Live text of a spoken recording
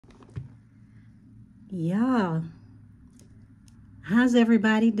Yeah, how's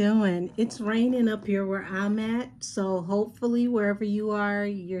everybody doing? It's raining up here where I'm at, so hopefully wherever you are,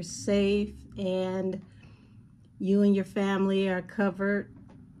 you're safe and you and your family are covered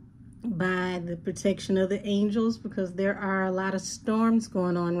by the protection of the angels, because there are a lot of storms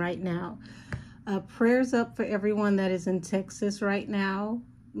going on right now. Prayers up for everyone that is in Texas right now,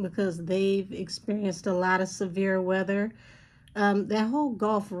 because they've experienced a lot of severe weather. That whole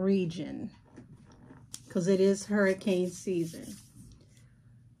Gulf region, because it is hurricane season.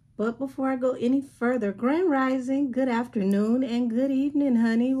 But before I go any further, Grand Rising, good afternoon and good evening,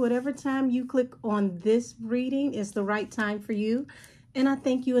 honey. Whatever time you click on this reading is the right time for you. And I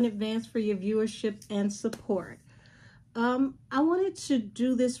thank you in advance for your viewership and support. I wanted to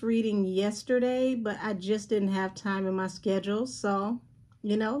do this reading yesterday, but I just didn't have time in my schedule. So,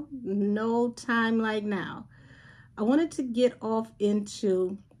 no time like now. I wanted to get off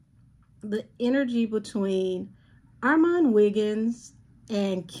into the energy between ARMON Wiggins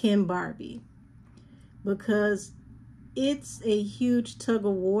and KENBARBIE, because it's a huge tug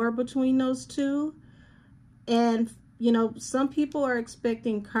of war between those two. And some people are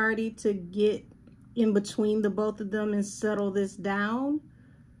expecting Cardi to get in between the both of them and settle this down,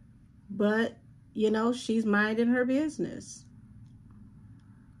 but she's minding her business.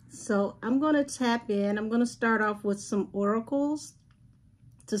 So I'm going to tap in. I'm going to start off with some oracles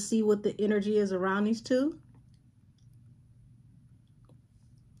to see what the energy is around these two.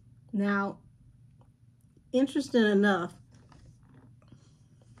 Now, interesting enough,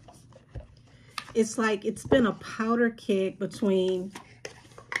 it's like it's been a powder keg between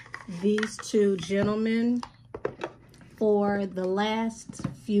these two gentlemen for the last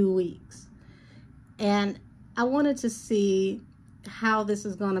few weeks. And I wanted to see how this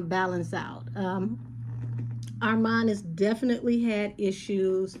is going to balance out. Armon has definitely had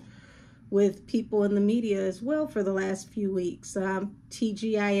issues with people in the media as well for the last few weeks.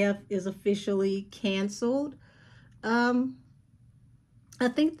 TGIF is officially canceled. I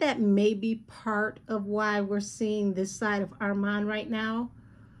think that may be part of why we're seeing this side of Armon right now.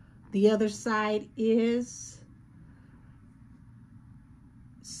 The other side is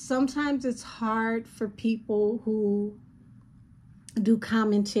sometimes it's hard for people who do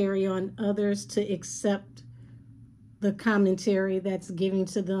commentary on others to accept the commentary that's given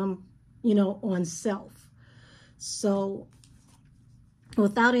to them, on self. So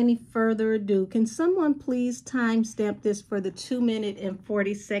without any further ado, can someone please timestamp this for the 2-minute and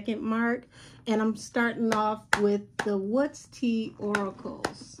 40-second mark? And I'm starting off with the What's Tea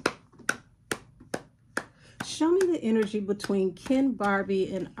oracles. Show me the energy between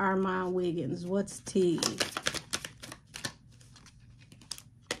KENBARBIE and ARMON Wiggins. What's tea?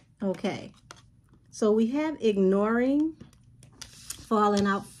 Okay, so we have ignoring falling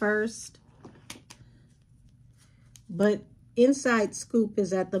out first, but inside scoop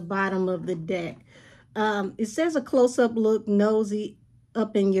is at the bottom of the deck. It says a close-up look, nosy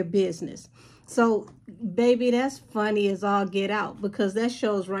up in your business. So, baby, that's funny as all get out, because that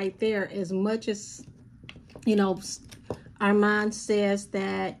shows right there, as much as, Armon says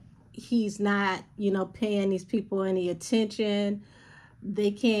that he's not, paying these people any attention.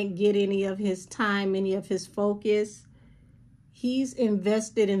 They can't get any of his time, any of his focus. He's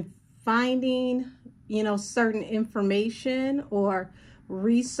invested in finding, certain information or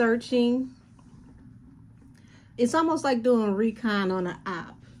researching. It's almost like doing recon on an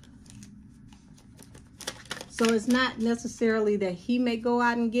app. So it's not necessarily that he may go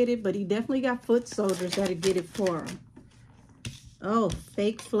out and get it, but he definitely got foot soldiers that'll get it for him. Oh,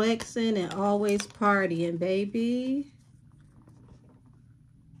 fake flexing and always partying, baby.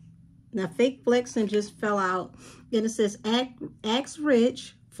 Now, fake flexing just fell out. Then it says, acts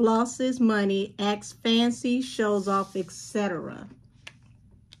rich, flosses money, acts fancy, shows off, etc.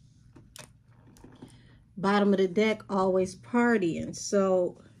 Bottom of the deck, always partying.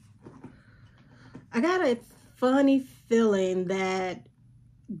 So I got a funny feeling that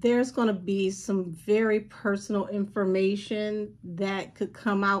there's going to be some very personal information that could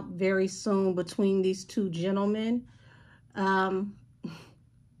come out very soon between these two gentlemen.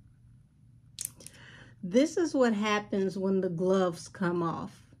 This is what happens when the gloves come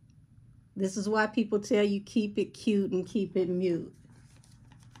off. This is why people tell you keep it cute and keep it mute.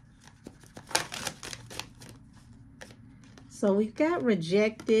 So we've got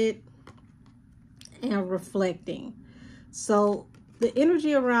rejected and reflecting. So the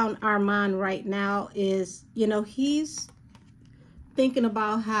energy around Armon right now is, he's thinking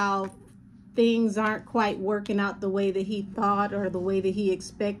about how things aren't quite working out the way that he thought or the way that he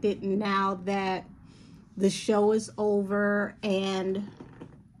expected, now that the show is over and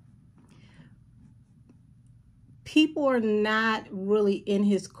people are not really in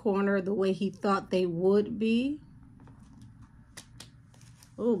his corner the way he thought they would be.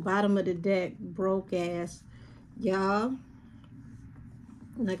 Oh, bottom of the deck, broke ass. Y'all,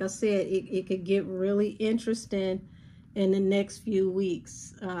 like I said, it could get really interesting in the next few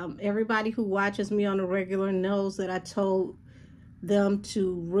weeks. Everybody who watches me on a regular knows that I told them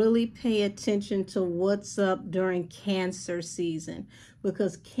to really pay attention to what's up during Cancer season,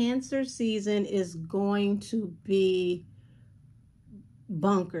 because Cancer season is going to be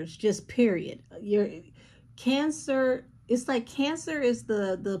bonkers, just period. Your Cancer, it's like Cancer is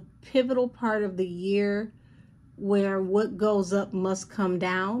the pivotal part of the year where what goes up must come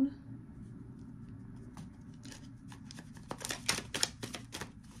down.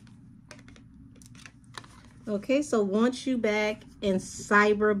 Okay, so want you back in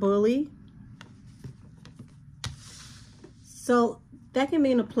cyberbully. So that can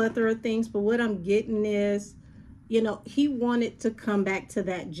mean a plethora of things, but what I'm getting is, you know, he wanted to come back to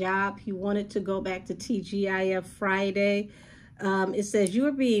that job. He wanted to go back to TGIF Friday. It says you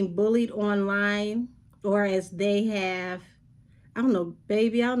are being bullied online, or as they have, I don't know,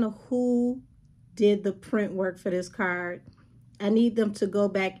 baby, I don't know who did the print work for this card. I need them to go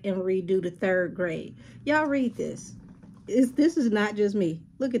back and redo the 3rd grade. Y'all read this. This is not just me.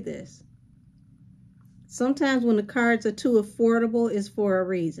 Look at this. Sometimes when the cards are too affordable, it's for a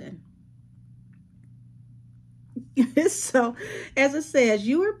reason. So, as it says,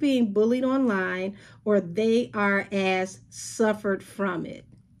 you are being bullied online, or they are as suffered from it,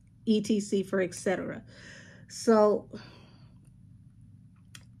 etc. for etc. So,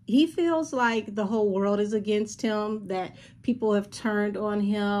 he feels like the whole world is against him, that people have turned on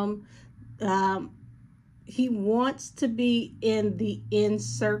him. He wants to be in the in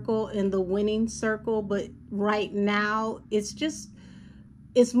circle, in the winning circle, but right now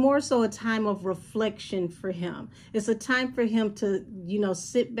it's more so a time of reflection for him. It's a time for him to, you know,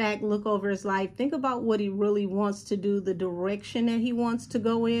 sit back, look over his life, think about what he really wants to do, the direction that he wants to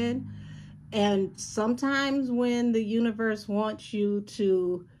go in. And sometimes when the universe wants you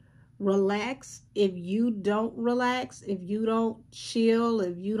to relax, if you don't relax, if you don't chill,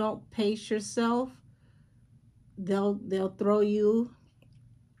 if you don't pace yourself, they'll throw you,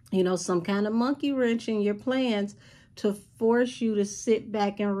 you know, some kind of monkey wrench in your plans to force you to sit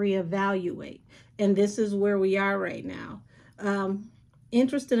back and reevaluate. And this is where we are right now.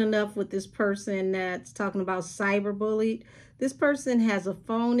 Interesting enough with this person that's talking about cyberbullied, this person has a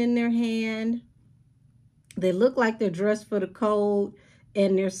phone in their hand. They look like they're dressed for the cold,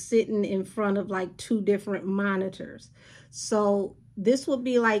 and they're sitting in front of like 2 different monitors. So this would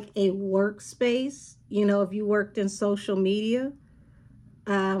be like a workspace, you know, if you worked in social media,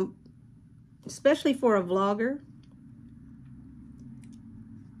 especially for a vlogger.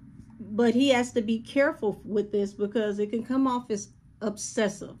 But he has to be careful with this, because it can come off as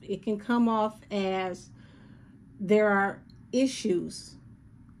obsessive. It can come off as there are issues.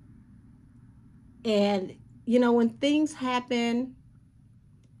 And, you know, when things happen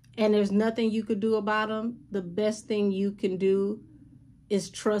and there's nothing you could do about them, the best thing you can do is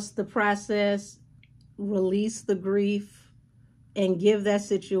trust the process, release the grief, and give that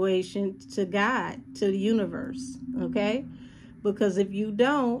situation to God, to the universe, okay? Because if you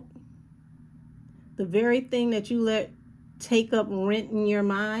don't, the very thing that you let take up rent in your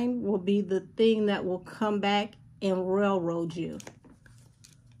mind will be the thing that will come back and railroad you.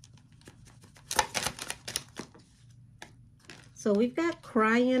 So we've got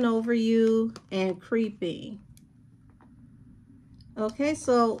crying over you and creeping. Okay,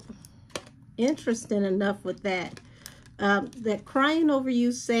 so interesting enough with that. That crying over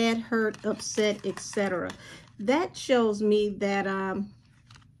you, sad, hurt, upset, etc. That shows me that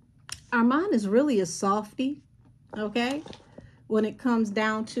Armon is really a softie, okay? When it comes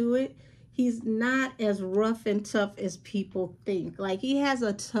down to it, he's not as rough and tough as people think. Like, he has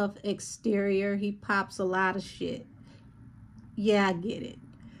a tough exterior. He pops a lot of shit. Yeah, I get it.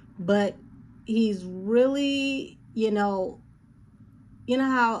 But he's really, you know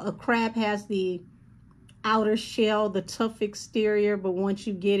how a crab has the outer shell, the tough exterior, but once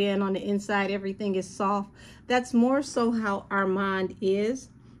you get in on the inside, everything is soft. That's more so how Armon is.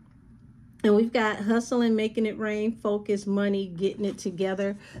 And we've got hustling, making it rain, focus, money, getting it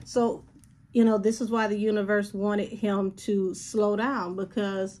together. So, you know, this is why the universe wanted him to slow down,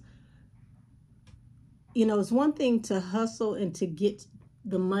 because, you know, it's one thing to hustle and to get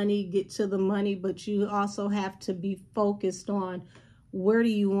the money, get to the money, but you also have to be focused on where do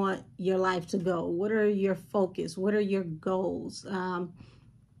you want your life to go? What are your focus? What are your goals?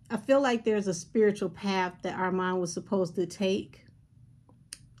 I feel like there's a spiritual path that Armon was supposed to take,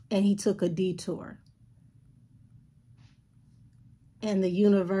 and he took a detour. and the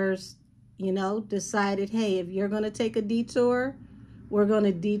universe, you know, decided, hey, if you're going to take a detour, we're going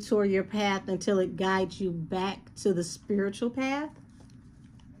to detour your path until it guides you back to the spiritual path.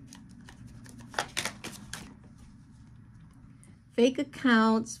 Fake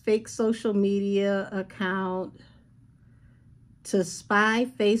accounts, fake social media account to spy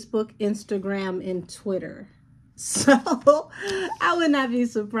Facebook, Instagram, and Twitter. So I would not be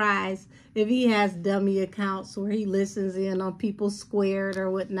surprised if he has dummy accounts where he listens in on people squared or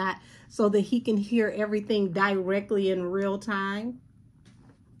whatnot so that he can hear everything directly in real time.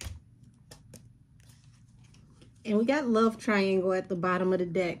 And we got love triangle at the bottom of the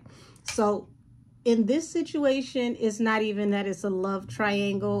deck. So in this situation, it's not even that it's a love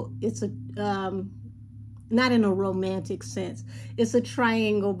triangle. It's a not in a romantic sense. It's a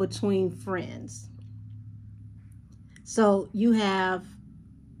triangle between friends. So you have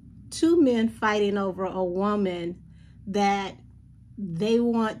two men fighting over a woman that they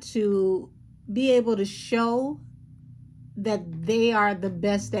want to be able to show that they are the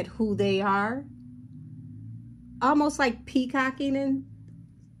best at who they are. Almost like peacocking in,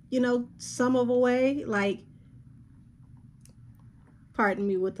 you know, some of a way. Like, pardon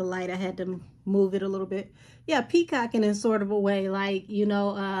me with the light, I had to move it a little bit. Yeah, peacocking in sort of a way. Like, you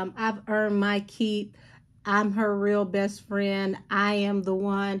know, I've earned my keep. I'm her real best friend. I am the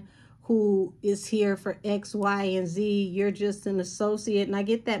one who is here for X, Y, and Z. You're just an associate. And I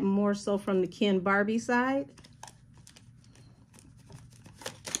get that more so from the KENBARBIE side.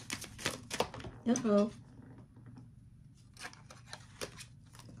 Uh-oh.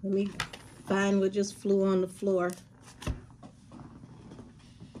 Let me find what just flew on the floor.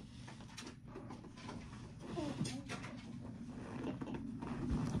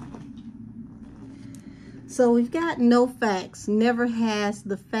 So we've got no facts, never has.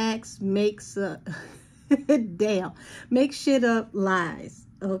 The facts makes damn, make shit up, lies,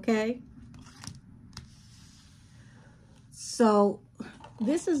 okay? So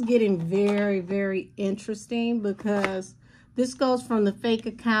this is getting very, very interesting because this goes from the fake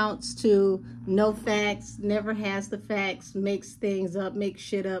accounts to no facts, never has the facts, makes things up, makes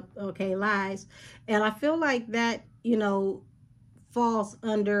shit up, okay, lies. And I feel like that, you know, falls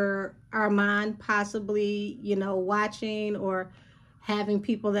under ARMON possibly, you know, watching or having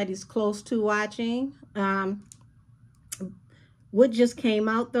people that he's close to watching. What just came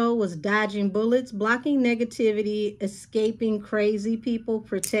out, though, was dodging bullets, blocking negativity, escaping crazy people,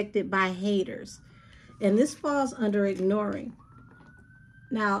 protected by haters. And this falls under ignoring.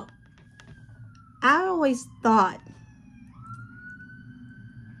 Now, I always thought,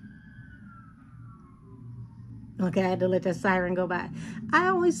 okay, I had to let that siren go by. I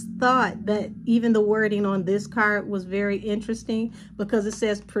always thought that even the wording on this card was very interesting because it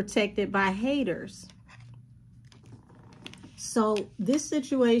says protected by haters. So this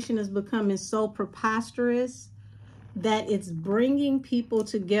situation is becoming so preposterous that it's bringing people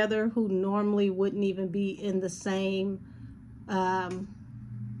together who normally wouldn't even be in the same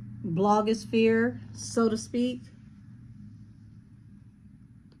blogosphere, so to speak.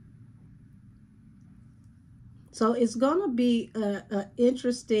 So it's going to be an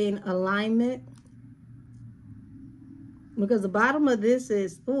interesting alignment because the bottom of this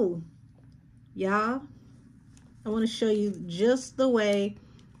is, ooh, y'all, I want to show you just the way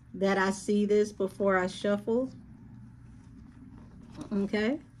that I see this before I shuffle.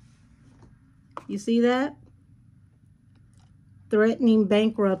 Okay. You see that? Threatening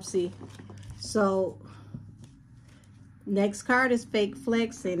bankruptcy. So next card is fake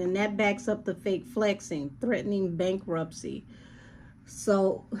flexing, and that backs up the fake flexing, threatening bankruptcy.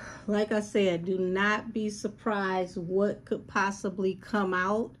 So, like I said, do not be surprised what could possibly come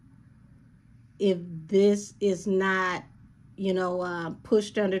out if this is not, you know,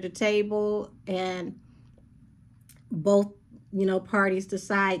 pushed under the table and both, you know, parties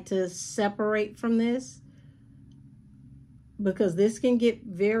decide to separate from this, because this can get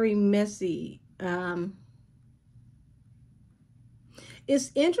very messy.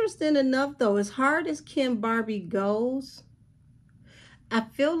 It's interesting enough, though, as hard as KENBARBIE goes, I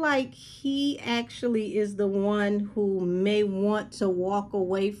feel like he actually is the one who may want to walk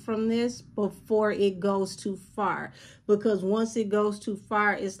away from this before it goes too far. Because once it goes too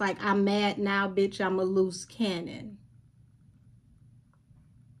far, it's like, I'm mad now, bitch, I'm a loose cannon.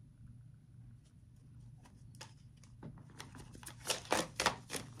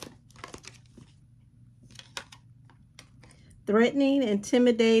 Threatening,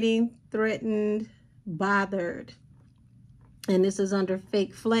 intimidating, threatened, bothered. And this is under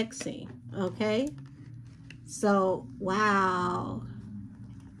fake flexing, okay? So, wow.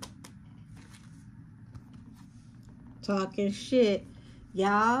 Talking shit.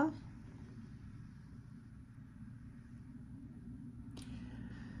 Y'all,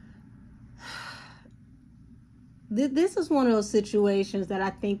 this is one of those situations that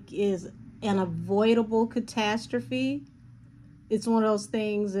I think is an avoidable catastrophe. It's one of those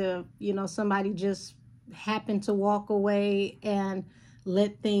things if, you know, somebody just happened to walk away and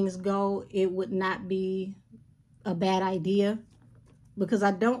let things go, it would not be a bad idea, because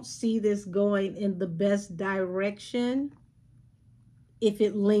I don't see this going in the best direction if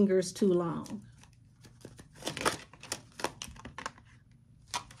it lingers too long.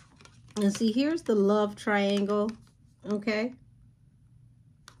 And see, here's the love triangle, okay?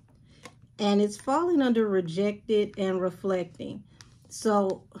 And it's falling under rejected and reflecting.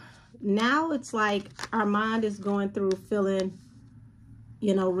 So now it's like our mind is going through feeling,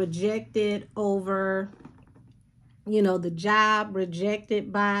 you know, rejected over, you know, the job,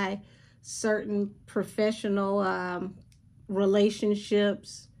 rejected by certain professional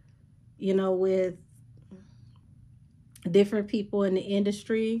relationships, you know, with different people in the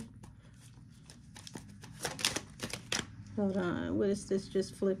industry. Hold on, what is this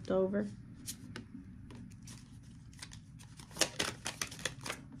just flipped over?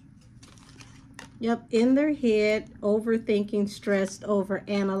 Yep, in their head, overthinking, stressed, over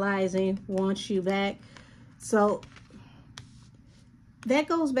analyzing, wants you back. So that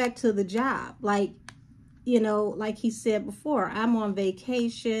goes back to the job. Like, you know, like he said before, I'm on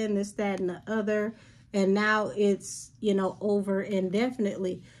vacation, this, that, and the other. And now it's, you know, over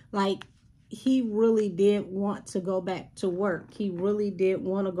indefinitely. Like, he really did want to go back to work. He really did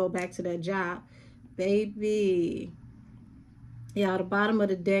want to go back to that job. Baby. Yeah, the bottom of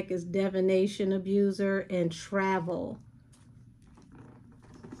the deck is divination, abuser, and travel.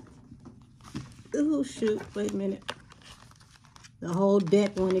 Ooh, shoot. Wait a minute. The whole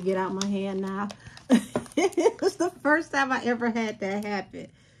deck want to get out my hand now. It's the first time I ever had that happen.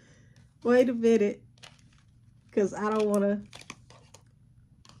 Wait a minute. Because I don't want to...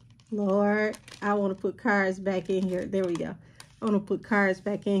 Lord, I want to put cards back in here. There we go. I want to put cards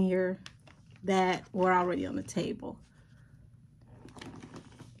back in here that were already on the table.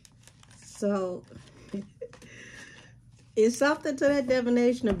 So, it's something to that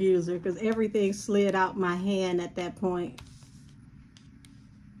divination abuser, because everything slid out my hand at that point.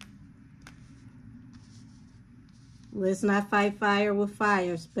 Let's not fight fire with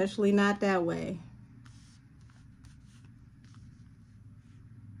fire, especially not that way.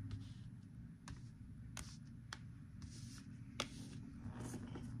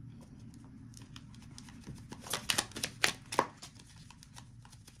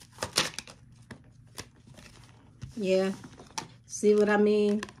 Yeah, see what I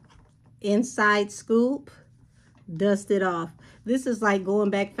mean? Inside scoop, dust it off. This is like going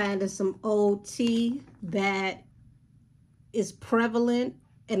back, finding some old tea that is prevalent,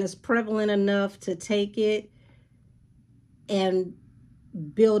 and is prevalent enough to take it and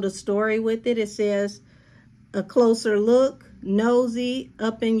build a story with it. It says, a closer look, nosy,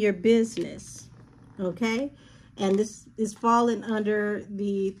 up in your business, okay? And this is falling under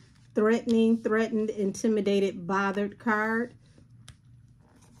the threatened, intimidated, bothered card.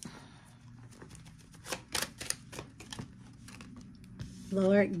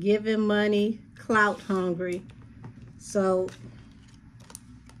 Lord, giving money, clout hungry. So,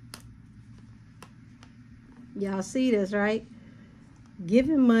 y'all see this, right?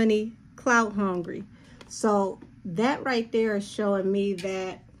 Giving money, clout hungry. So that right there is showing me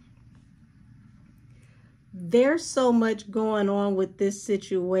that there's so much going on with this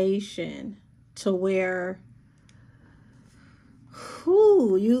situation to where,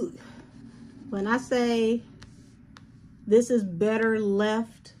 when I say this is better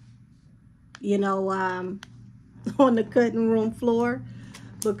left, you know, on the cutting room floor,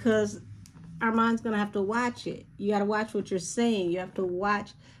 because Armon's going to have to watch it. You got to watch what you're saying. You have to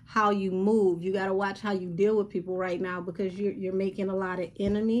watch how you move. You got to watch how you deal with people right now, because you're making a lot of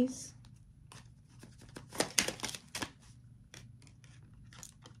enemies.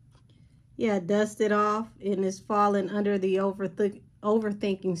 Yeah, dust it off, and it's falling under the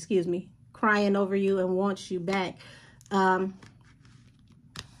overthinking, excuse me, crying over you and wants you back. I'm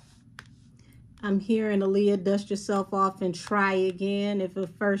hearing, Aaliyah, dust yourself off and try again. If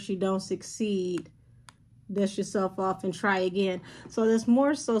at first you don't succeed, dust yourself off and try again. So that's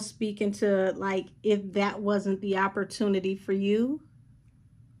more so speaking to, like, if that wasn't the opportunity for you,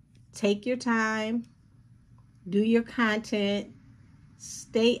 take your time, do your content,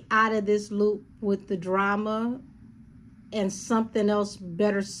 stay out of this loop with the drama, and something else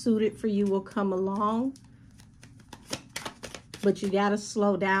better suited for you will come along. But you got to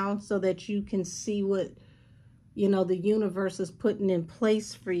slow down so that you can see what you know, the universe is putting in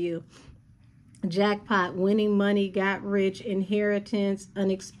place for you. Jackpot, winning money, got rich, inheritance,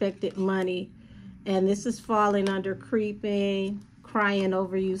 unexpected money. And this is falling under creeping, crying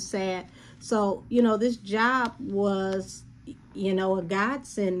over you, sad. So, you know, this job was, you know, a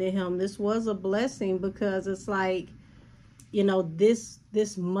godsend to him. This was a blessing, because it's like, you know, this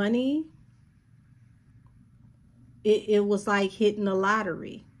money, it was like hitting the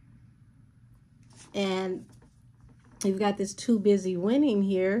lottery. And you've got this too busy winning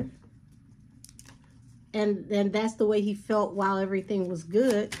here. And that's the way he felt while everything was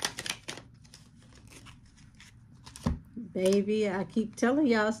good. Baby, I keep telling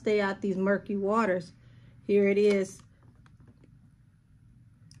y'all, stay out these murky waters. Here it is.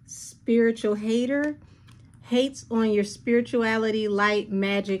 Spiritual hater. Hates on your spirituality, light,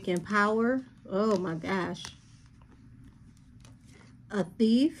 magic, and power. Oh my gosh. A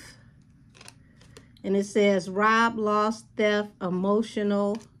thief. And it says rob, lost, theft,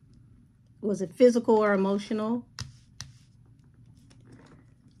 emotional. Was it physical or emotional?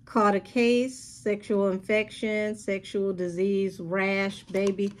 Caught a case, sexual infection, sexual disease, rash,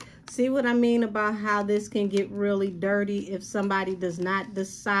 baby. See what I mean about how this can get really dirty if somebody does not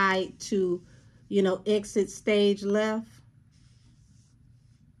decide to, you know, exit stage left.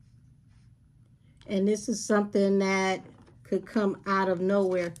 And this is something that could come out of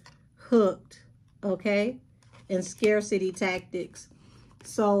nowhere. Hooked, okay? And scarcity tactics.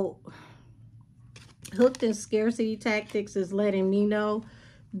 So hooked and scarcity tactics is letting me know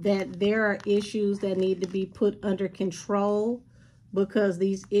that there are issues that need to be put under control, because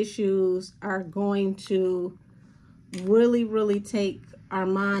these issues are going to really, really take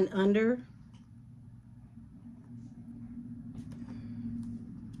Armon under.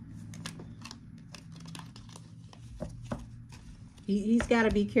 He's got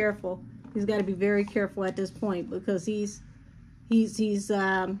to be careful. He's got to be very careful at this point, because he's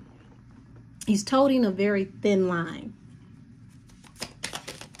toting a very thin line.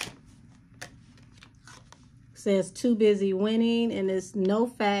 Says too busy winning, and it's no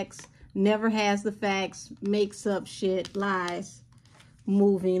facts, never has the facts, makes up shit, lies,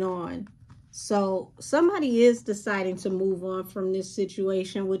 moving on. So somebody is deciding to move on from this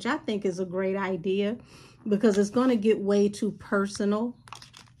situation, which I think is a great idea, because it's going to get way too personal.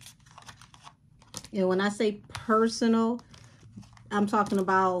 And when I say personal, I'm talking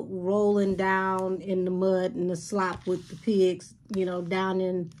about rolling down in the mud and the slop with the pigs, you know, down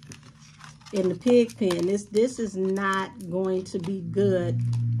in the pig pen. This is not going to be good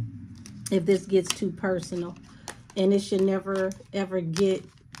if this gets too personal. And it should never, ever get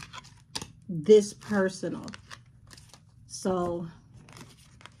this personal. So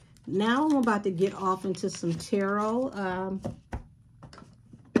now I'm about to get off into some tarot.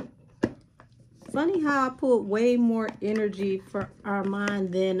 Funny how I put way more energy for Armon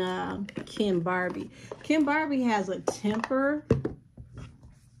than KENBARBIE. KENBARBIE has a temper,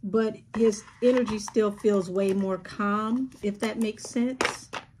 but his energy still feels way more calm, if that makes sense.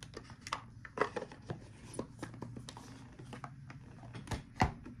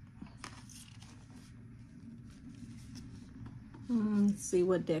 Let's see,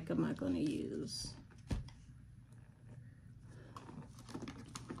 what deck am I going to use?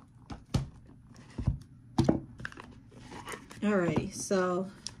 Alrighty, so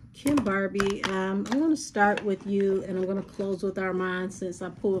KENBARBIE, I'm going to start with you, and I'm going to close with Armon, since I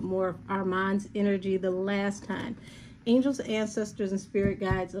pulled more of Armon's energy the last time. Angels, ancestors, and spirit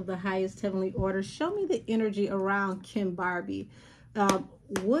guides of the highest heavenly order, show me the energy around KENBARBIE.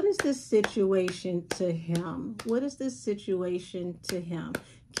 What is this situation to him? What is this situation to him?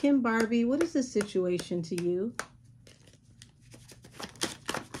 KENBARBIE, what is this situation to you?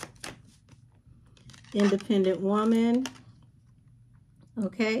 Independent woman.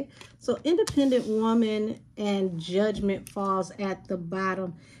 Okay, so independent woman and judgment falls at the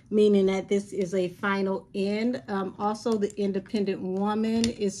bottom, meaning that this is a final end. Also, the independent woman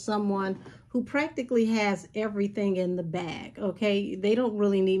is someone who practically has everything in the bag. Okay, they don't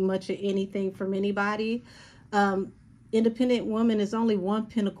really need much of anything from anybody. Independent woman is only one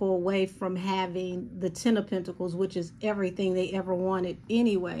pentacle away from having the 10 of Pentacles, which is everything they ever wanted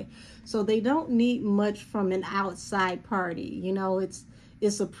anyway. So they don't need much from an outside party. You know, it's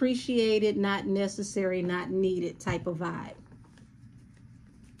appreciated, not necessary, not needed type of vibe.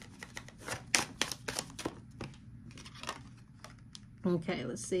 Okay,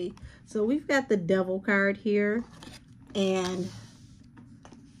 let's see. So we've got the Devil card here, and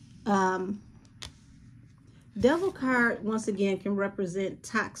Devil card, once again, can represent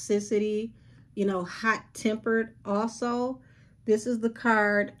toxicity, you know, hot-tempered also. This is the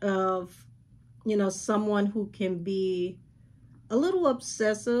card of you know, someone who can be a little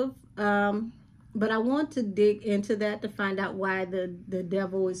obsessive. But I want to dig into that to find out why the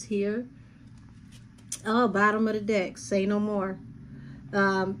devil is here. Oh, bottom of the deck, say no more.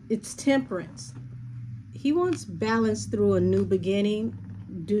 It's temperance. He wants balance through a new beginning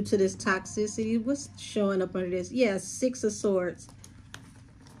due to this toxicity. What's showing up under this? Yes, Six of Swords.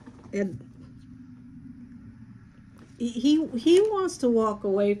 And he wants to walk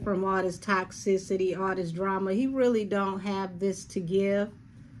away from all this toxicity, all this drama. He really don't have this to give.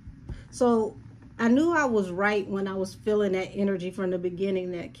 So I knew I was right when I was feeling that energy from the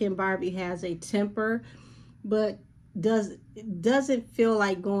beginning that KENBARBIE has a temper, but doesn't feel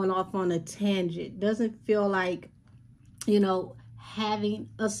like going off on a tangent. Doesn't feel like, you know, having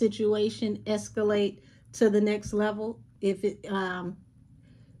a situation escalate to the next level. If it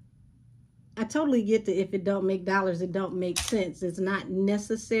I totally get that if it don't make dollars, it don't make sense. It's not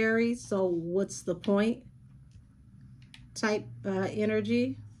necessary. So what's the point? Type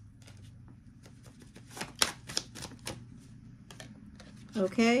energy.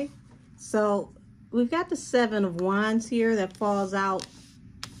 Okay. So we've got the Seven of Wands here that falls out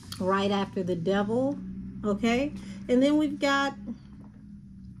right after the Devil. Okay. And then we've got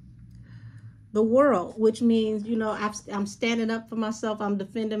the World, which means, you know, I'm standing up for myself. I'm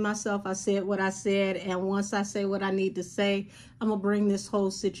defending myself. I said what I said. And once I say what I need to say, I'm going to bring this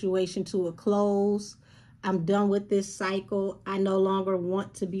whole situation to a close. I'm done with this cycle. I no longer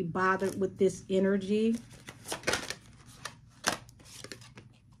want to be bothered with this energy.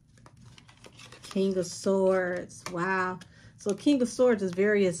 King of Swords. Wow. So King of Swords is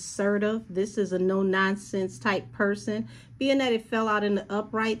very assertive. This is a no-nonsense type person. Being that it fell out in the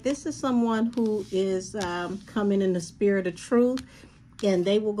upright, this is someone who is coming in the spirit of truth, and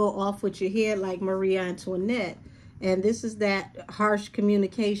they will go off with your head like Marie Antoinette. And this is that harsh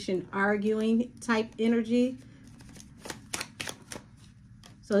communication, arguing type energy.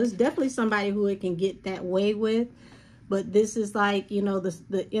 So it's definitely somebody who it can get that way with. But this is like, you know,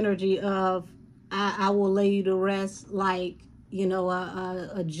 the energy of, I will lay you to rest like, you know,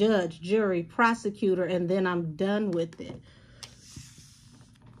 a judge, jury, prosecutor, and then I'm done with it.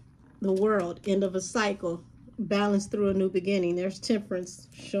 The World, end of a cycle, balance through a new beginning. There's Temperance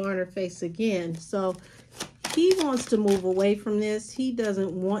showing her face again. So he wants to move away from this. He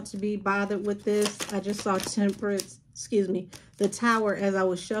doesn't want to be bothered with this. I just saw Temperance, excuse me, the Tower as I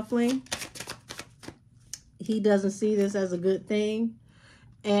was shuffling. He doesn't see this as a good thing.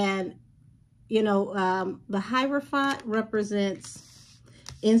 And you know, the Hierophant represents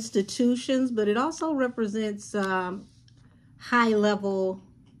institutions, but it also represents high-level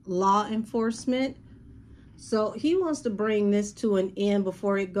law enforcement. So he wants to bring this to an end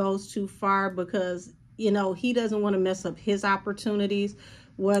before it goes too far because, you know, he doesn't want to mess up his opportunities,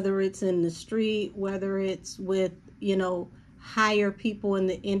 whether it's in the street, whether it's with, you know, higher people in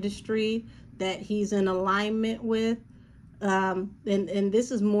the industry that he's in alignment with. And this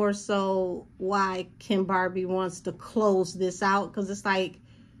is more so why KENBARBIE wants to close this out, because it's like,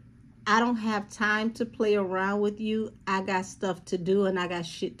 I don't have time to play around with you. I got stuff to do and I got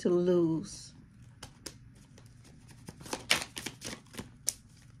shit to lose.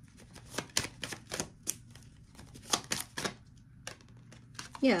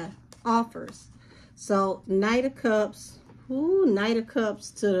 Yeah, offers. So Knight of Cups. Ooh, Knight of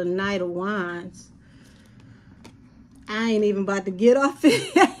Cups to the Knight of Wands. I ain't even about to get off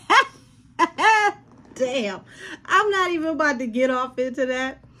it. Damn. I'm not even about to get off into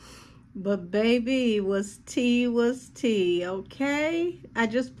that. But baby, was tea, okay? I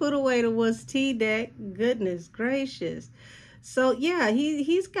just put away the was tea deck. Goodness gracious. So yeah,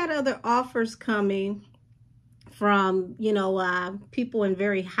 he's got other offers coming from, you know, people in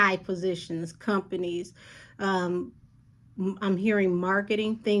very high positions, companies. I'm hearing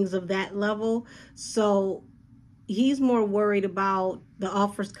marketing, things of that level. So he's more worried about the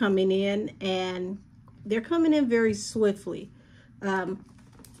offers coming in, and they're coming in very swiftly.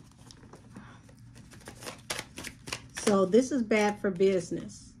 So this is bad for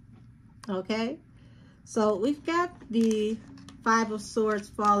business. Okay. So we've got the Five of Swords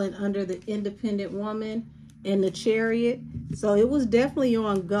falling under the Independent Woman and the Chariot. So it was definitely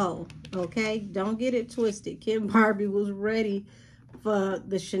on go. Okay. Don't get it twisted. KENBARBIE was ready for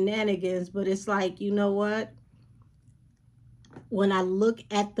the shenanigans, but it's like, you know what? When I look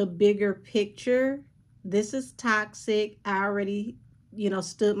at the bigger picture, this is toxic. I already, you know,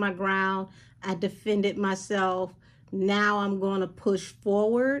 stood my ground. I defended myself. Now I'm going to push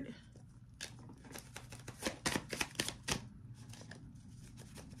forward.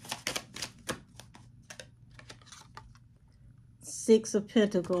 Six of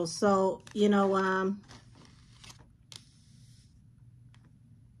Pentacles. So, you know,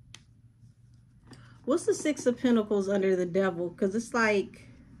 what's the Six of Pentacles under the Devil? Because it's like,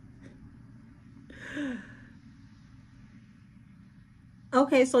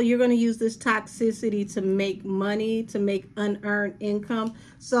 okay, so you're going to use this toxicity to make money, to make unearned income.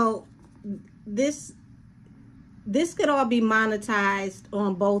 So this could all be monetized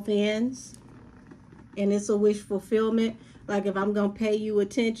on both ends, and it's a wish fulfillment. Like, if I'm going to pay you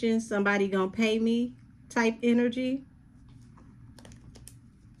attention, somebody going to pay me type energy.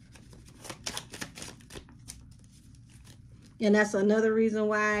 And that's another reason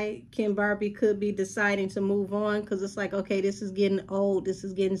why KENBARBIE could be deciding to move on, because it's like, okay, this is getting old. This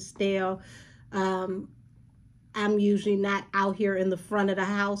is getting stale. I'm usually not out here in the front of the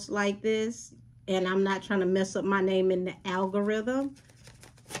house like this, and I'm not trying to mess up my name in the algorithm.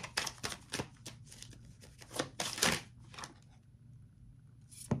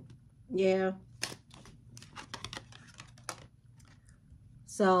 Yeah.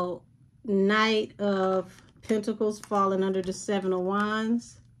 So, Knight of Pentacles falling under the Seven of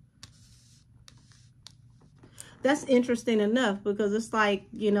Wands. That's interesting enough, because it's like,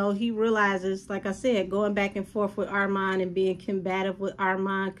 you know, he realizes, like I said, going back and forth with Armon and being combative with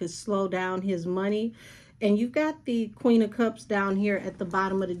Armon could slow down his money. And you've got the Queen of Cups down here at the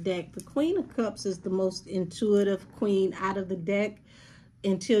bottom of the deck. The Queen of Cups is the most intuitive queen out of the deck,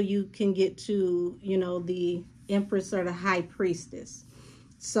 until you can get to, you know, the Empress or the High Priestess.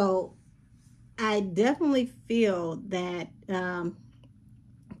 So I definitely feel that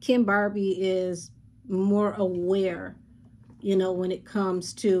KENBARBIE is more aware, you know, when it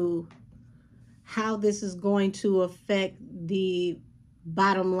comes to how this is going to affect the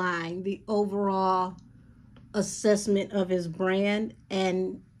bottom line, the overall assessment of his brand.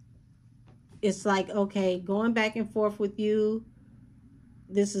 And it's like, okay, going back and forth with you,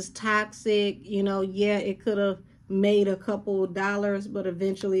 this is toxic. You know, yeah, it could have made a couple of dollars, but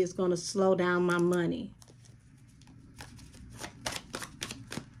eventually it's going to slow down my money.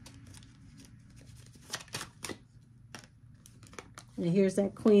 And here's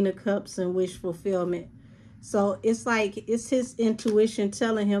that Queen of Cups and wish fulfillment. So it's like, it's his intuition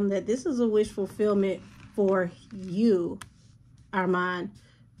telling him that this is a wish fulfillment for you, Armon,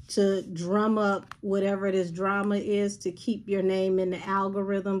 to drum up whatever this drama is, to keep your name in the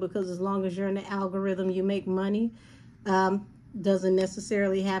algorithm, because as long as you're in the algorithm, you make money. Doesn't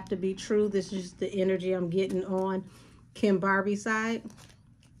necessarily have to be true. This is just the energy I'm getting on KENBARBIE side.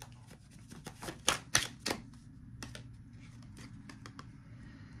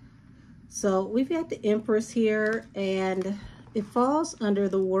 So we've got the Empress here, and it falls under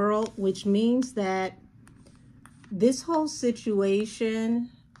the World, which means that this whole situation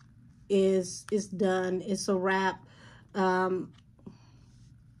is done. It's a wrap.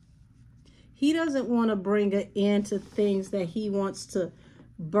 He doesn't want to bring an end to things that he wants to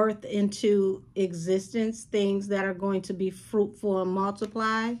birth into existence, things that are going to be fruitful and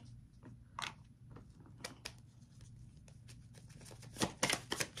multiply.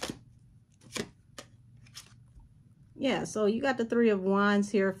 Yeah, so you got the Three of Wands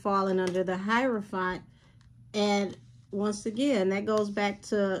here falling under the Hierophant. And once again, that goes back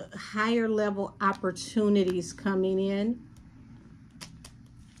to higher level opportunities coming in.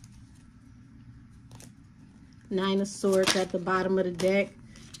 Nine of Swords at the bottom of the deck.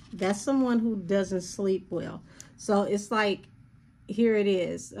 That's someone who doesn't sleep well. So it's like, here it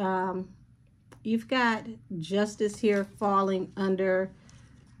is. You've got Justice here falling under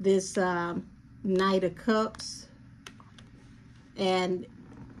this Knight of Cups. And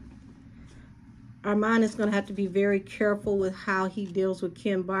Armon is going to have to be very careful with how he deals with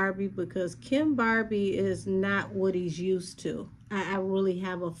KENBARBIE, because KENBARBIE is not what he's used to. I really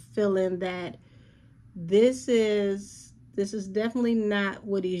have a feeling that this is definitely not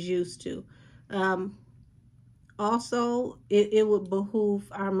what he's used to. Also, it would behoove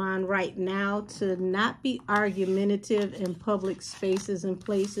Armon right now to not be argumentative in public spaces and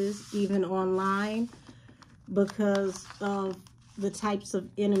places, even online, because of the types of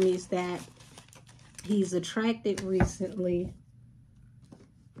enemies that he's attracted recently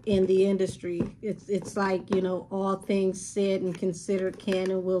in the industry. It's like, you know, all things said and considered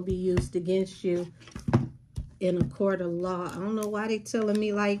can and will be used against you in a court of law. I don't know why they telling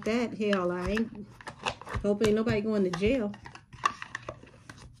me like that. Hell, I hope ain't nobody going to jail.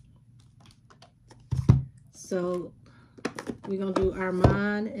 So we're going to do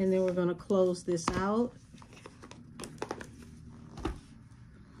Armon, and then we're going to close this out.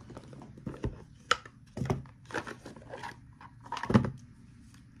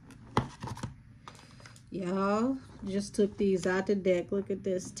 Y'all, just took these out the deck. Look at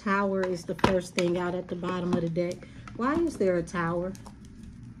this. Tower is the first thing out at the bottom of the deck. Why is there a tower?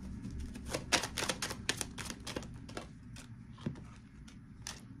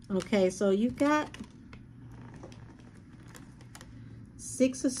 Okay, so you got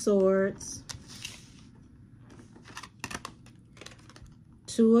Six of Swords,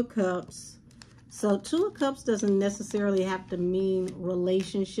 Two of Cups. So Two of Cups doesn't necessarily have to mean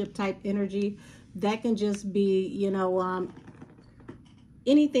relationship type energy. That can just be, you know,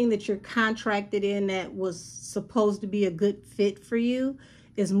 anything that you're contracted in that was supposed to be a good fit for you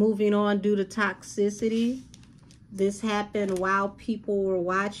is moving on due to toxicity. This happened while people were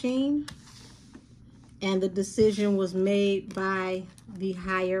watching, and the decision was made by the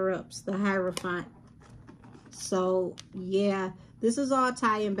higher-ups, the Hierophant. So, yeah, this is all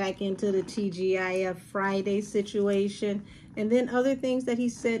tying back into the TGIF Friday situation, and then other things that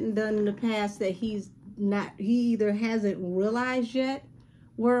he's said and done in the past that he either hasn't realized yet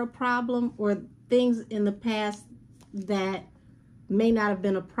were a problem, or things in the past that may not have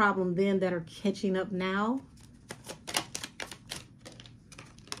been a problem then that are catching up now.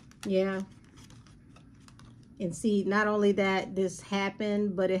 Yeah. And see, not only that this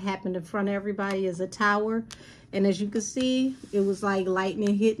happened, but it happened in front of everybody as a tower. And as you can see, it was like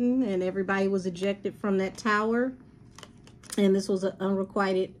lightning hitting, and everybody was ejected from that tower. And this was an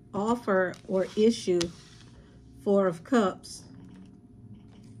unrequited offer or issue. Four of Cups.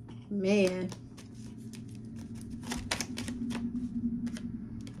 Man.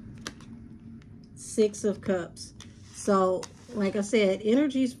 Six of Cups. So, like I said,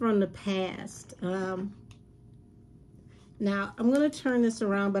 energies from the past. Now, I'm going to turn this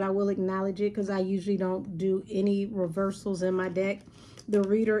around, but I will acknowledge it because I usually don't do any reversals in my deck. The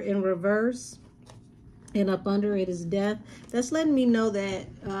Reader in reverse, and up under it is Death. That's letting me know that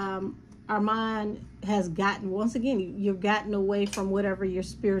Armon has gotten, once again, you've gotten away from whatever your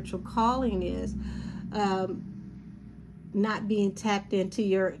spiritual calling is. Not being tapped into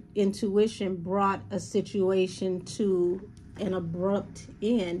your intuition brought a situation to an abrupt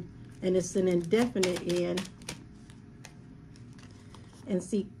end, and it's an indefinite end. And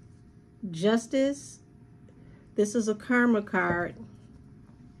see, Justice, this is a karma card.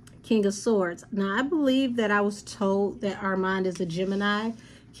 King of Swords. Now, I believe that I was told that Armon is a Gemini.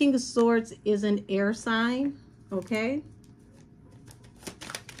 King of Swords is an air sign, okay?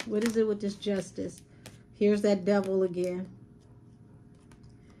 What is it with this Justice? Here's that Devil again.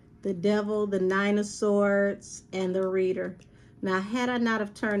 The Devil, the Nine of Swords, and the Reader. Now, had I not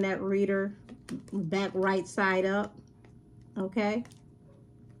have turned that Reader back right side up, okay?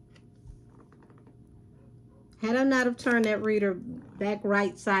 Had I not have turned that Reader back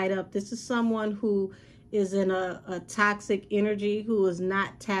right side up, this is someone who is in a toxic energy, who is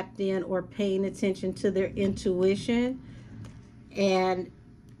not tapped in or paying attention to their intuition. And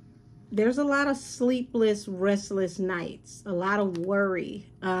there's a lot of sleepless, restless nights, a lot of worry.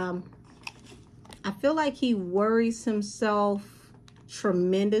 I feel like he worries himself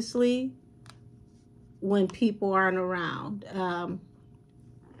tremendously when people aren't around.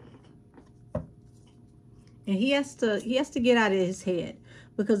 And he has to get out of his head,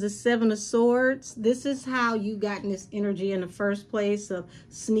 because the Seven of Swords, this is how you got in this energy in the first place of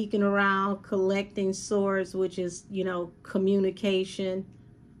sneaking around, collecting swords, which is, you know, communication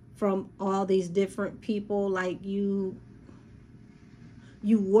from all these different people. Like you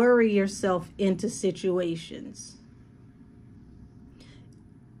worry yourself into situations.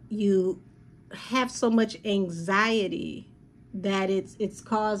 You have so much anxiety that it's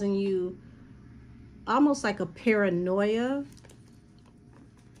causing you almost like a paranoia.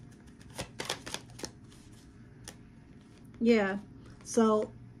 Yeah.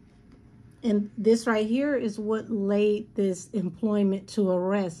 So, and this right here is what laid this employment to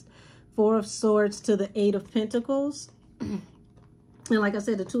rest. Four of Swords to the Eight of Pentacles. And like I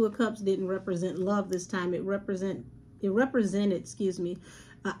said, the Two of Cups didn't represent love this time. It represented, excuse me,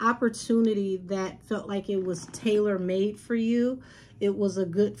 an opportunity that felt like it was tailor-made for you. It was a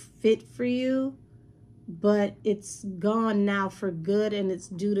good fit for you, but it's gone now for good, and it's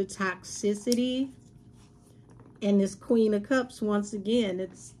due to toxicity. And this Queen of Cups, once again,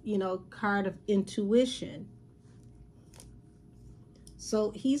 it's, you know, card of intuition.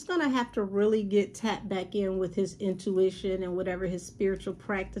 So he's going to have to really get tapped back in with his intuition and whatever his spiritual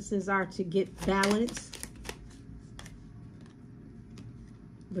practices are to get balance.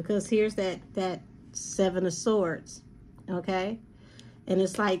 Because here's that Seven of Swords, okay? And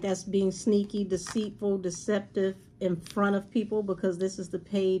it's like that's being sneaky, deceitful, deceptive in front of people, because this is the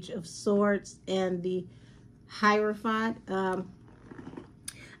Page of Swords and the Hierophant.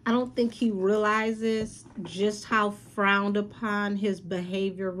 I don't think he realizes just how frowned upon his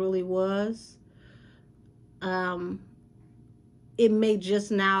behavior really was. It may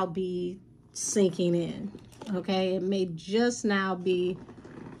just now be sinking in, okay? It may just now be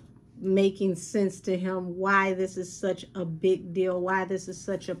making sense to him why this is such a big deal, why this is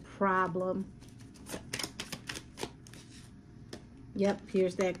such a problem. Yep,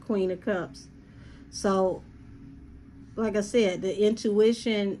 here's that Queen of Cups. So, like I said, the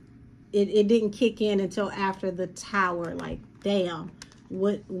intuition, it didn't kick in until after the Tower. Like, damn,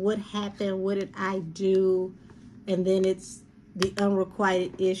 what happened? What did I do? And then it's the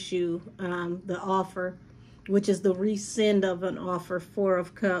unrequited issue, the offer, which is the rescind of an offer, Four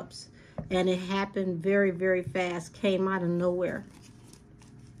of Cups. And it happened very, very fast, came out of nowhere.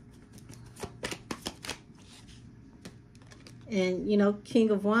 And, you know, King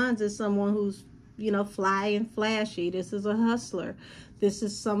of Wands is someone who's, you know, fly and flashy. This is a hustler. This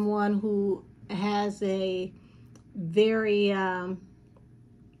is someone who has a very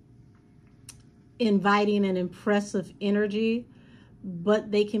inviting and impressive energy,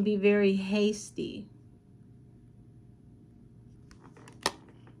 but they can be very hasty.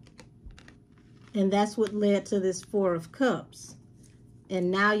 And that's what led to this Four of Cups. And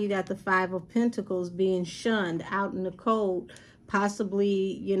now you got the Five of Pentacles being shunned out in the cold,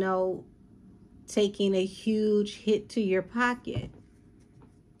 possibly, you know, taking a huge hit to your pocket.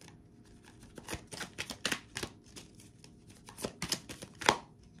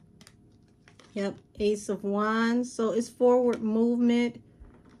 Yep, Ace of Wands. So it's forward movement.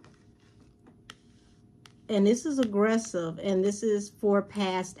 And this is aggressive, and this is for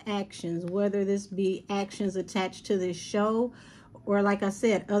past actions, whether this be actions attached to this show, or like I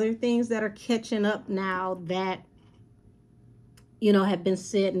said, other things that are catching up now that, you know, have been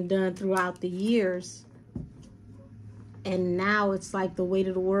said and done throughout the years. And now it's like the weight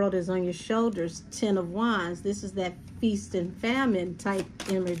of the world is on your shoulders. Ten of Wands. This is that feast and famine type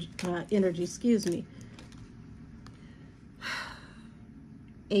energy, excuse me.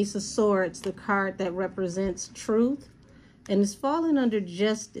 Ace of Swords, the card that represents truth. And it's falling under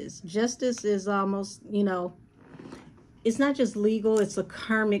justice. Justice is almost, you know, it's not just legal, it's a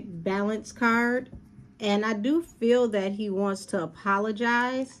karmic balance card. And I do feel that he wants to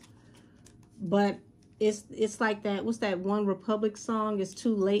apologize, but it's like that, what's that One Republic song? It's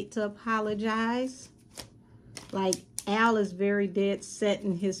too late to apologize. Like, Al is very dead set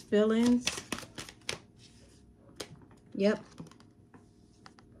in his feelings. Yep.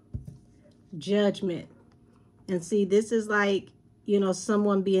 Judgment. And see, this is like, you know,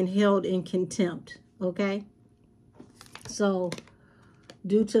 someone being held in contempt, okay? So,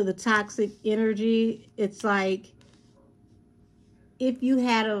 due to the toxic energy, it's like, if you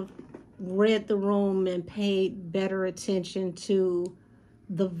had read the room and paid better attention to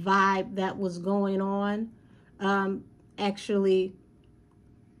the vibe that was going on, actually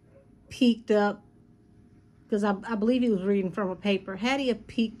peeked up, because I believe he was reading from a paper. Had he have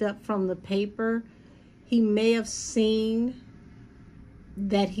peeked up from the paper, he may have seen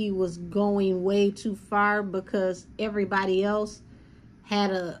that he was going way too far, because everybody else had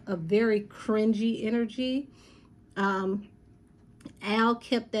a very cringy energy. Al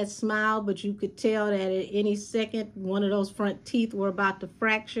kept that smile, but you could tell that at any second, one of those front teeth were about to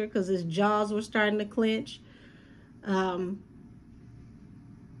fracture because his jaws were starting to clench.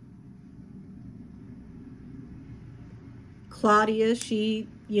 Claudia, she,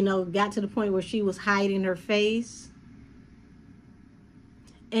 you know, got to the point where she was hiding her face.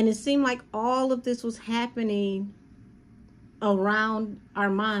 And it seemed like all of this was happening around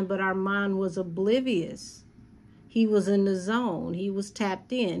Armon, but Armon was oblivious. He was in the zone. He was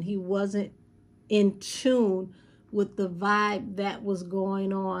tapped in. He wasn't in tune with the vibe that was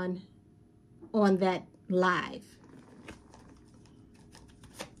going on that live.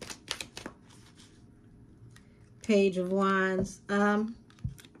 Page of Wands.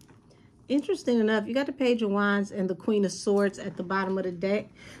 Interesting enough, you got the Page of Wands and the Queen of Swords at the bottom of the deck.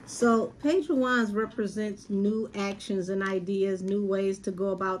 So Page of Wands represents new actions and ideas, new ways to go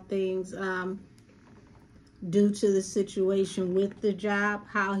about things, due to the situation with the job,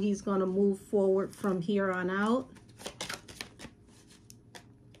 how he's going to move forward from here on out.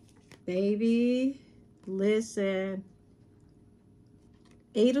 Baby, listen.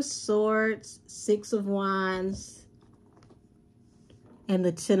 Eight of Swords, Six of Wands, and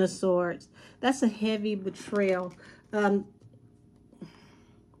the Ten of Swords. That's a heavy betrayal.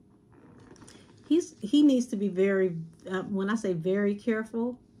 He needs to be very, when I say very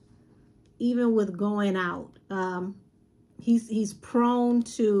careful, even with going out. He's prone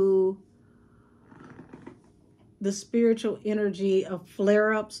to the spiritual energy of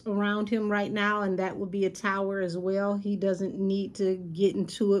flare-ups around him right now, and that would be a tower as well. He doesn't need to get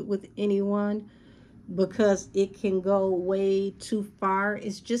into it with anyone because it can go way too far.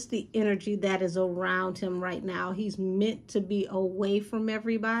 It's just the energy that is around him right now. He's meant to be away from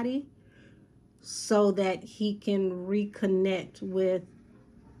everybody so that he can reconnect with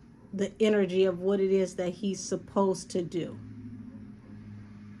the energy of what it is that he's supposed to do.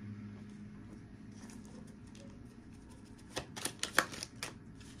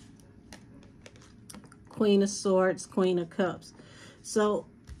 Queen of Swords, Queen of Cups. So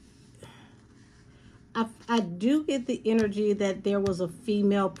I do get the energy that there was a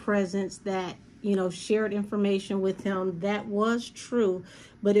female presence that, you know, shared information with him. That was true,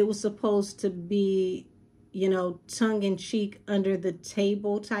 but it was supposed to be, you know, tongue-in-cheek, under the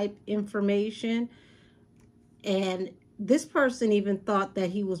table type information. And this person even thought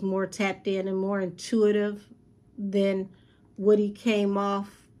that he was more tapped in and more intuitive than what he came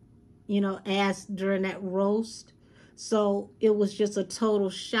off, you know, as during that roast. So it was just a total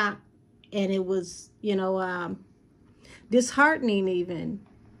shock, and it was, you know, disheartening even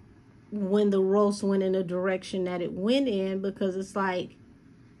when the roast went in the direction that it went in, because it's like,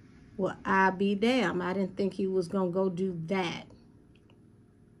 well, I be damned. I didn't think he was going to go do that.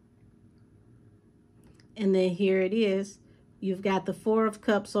 And then here it is. You've got the Four of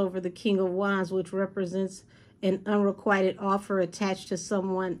Cups over the King of Wands, which represents an unrequited offer attached to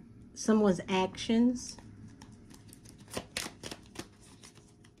someone's actions.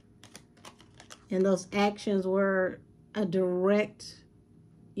 And those actions were a direct,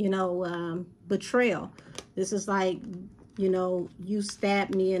 you know, betrayal. This is like, you know, you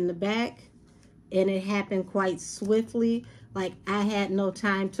stabbed me in the back, and it happened quite swiftly. Like I had no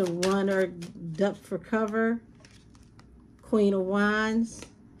time to run or duck for cover. Queen of Wands.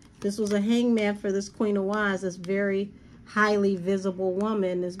 This was a hangman for this Queen of Wands, this very highly visible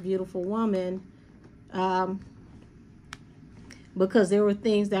woman, this beautiful woman. Because there were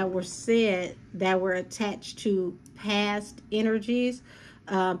things that were said that were attached to past energies,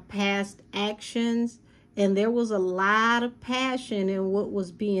 past actions, and there was a lot of passion in what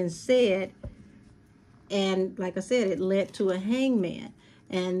was being said. And like I said, it led to a hangman.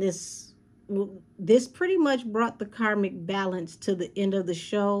 And this pretty much brought the karmic balance to the end of the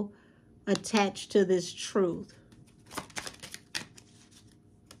show, attached to this truth.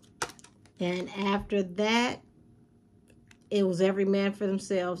 And after that, it was every man for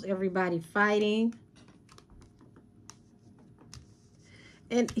themselves, everybody fighting.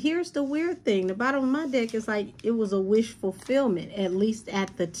 And here's the weird thing. The bottom of my deck is like it was a wish fulfillment. At least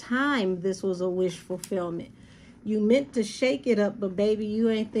at the time, this was a wish fulfillment. You meant to shake it up, but baby, you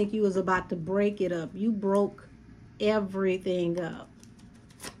ain't think you was about to break it up. You broke everything up.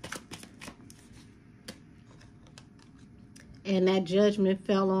 And that judgment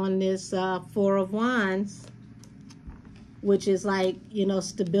fell on this Four of Wands, which is like, you know,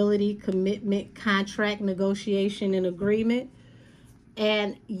 stability, commitment, contract, negotiation, and agreement.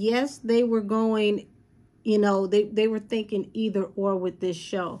 And yes, they were going, you know, they were thinking either or with this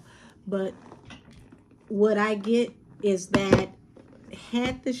show. But what I get is that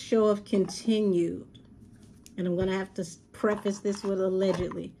had the show have continued, and I'm going to have to preface this with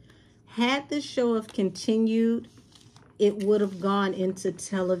allegedly, had the show have continued, it would have gone into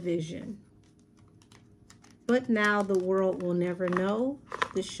television. But now the world will never know.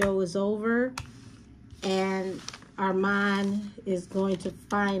 The show is over, and Armon is going to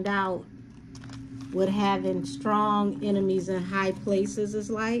find out what having strong enemies in high places is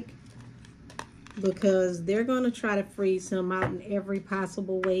like, because they're going to try to freeze him out in every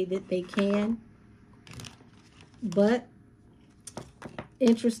possible way that they can. But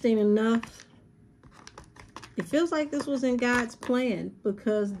interesting enough, it feels like this was in God's plan,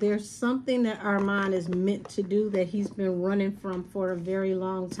 because there's something that Armon is meant to do that he's been running from for a very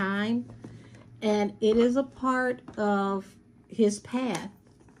long time. And it is a part of his path.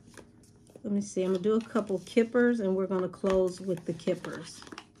 Let me see. I'm going to do a couple kippers, and we're going to close with the kippers.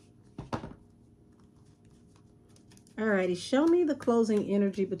 Alrighty. Show me the closing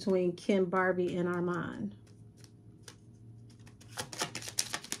energy between KENBARBIE and Armon.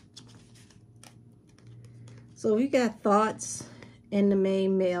 So we got thoughts and the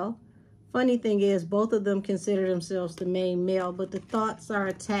main male. Funny thing is, both of them consider themselves the main male, but the thoughts are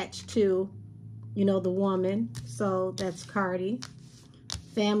attached to, you know, the woman. So that's Cardi.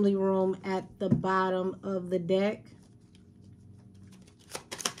 Family room at the bottom of the deck.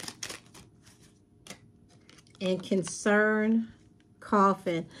 And concern,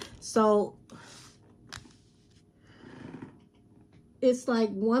 coffin. So it's like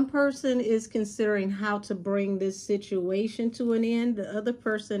one person is considering how to bring this situation to an end. The other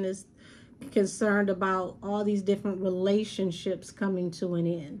person is concerned about all these different relationships coming to an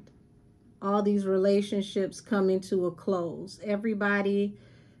end. All these relationships coming to a close. Everybody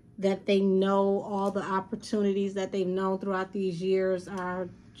that they know, all the opportunities that they've known throughout these years are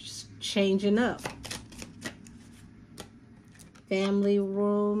just changing up. Family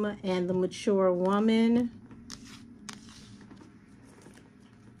room and the mature woman.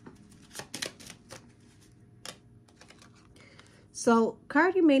 So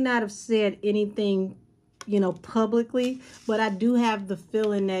Cardi may not have said anything, you know, publicly, but I do have the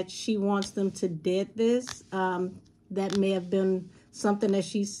feeling that she wants them to dead this. That may have been something that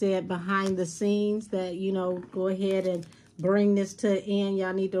she said behind the scenes, that, you know, go ahead and bring this to an end.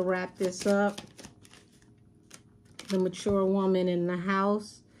 Y'all need to wrap this up. The mature woman in the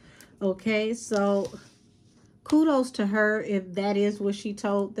house. Okay, so kudos to her if that is what she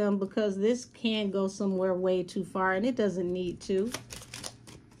told them, because this can go somewhere way too far and it doesn't need to.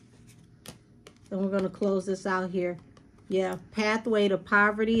 And we're going to close this out here. Yeah, pathway to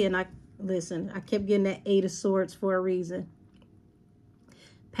poverty. And listen, I kept getting that 8 of Swords for a reason.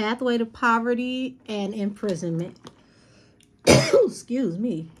 Pathway to poverty and imprisonment. Excuse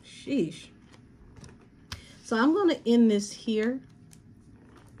me. Sheesh. So I'm going to end this here.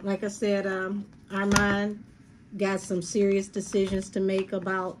 Like I said, Armon got some serious decisions to make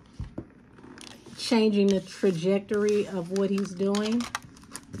about changing the trajectory of what he's doing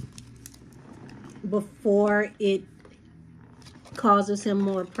before it causes him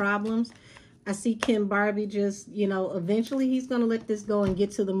more problems. I see KENBARBIE just, you know, eventually he's going to let this go and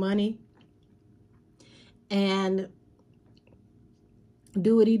get to the money and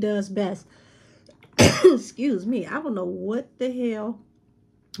do what he does best. Excuse me. I don't know what the hell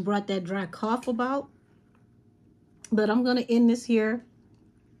brought that dry cough about. But I'm going to end this here.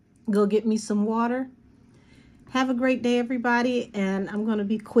 Go get me some water. Have a great day, everybody. And I'm going to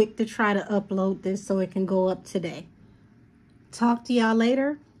be quick to try to upload this so it can go up today. Talk to y'all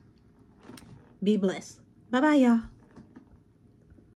later. Be blessed. Bye-bye, y'all.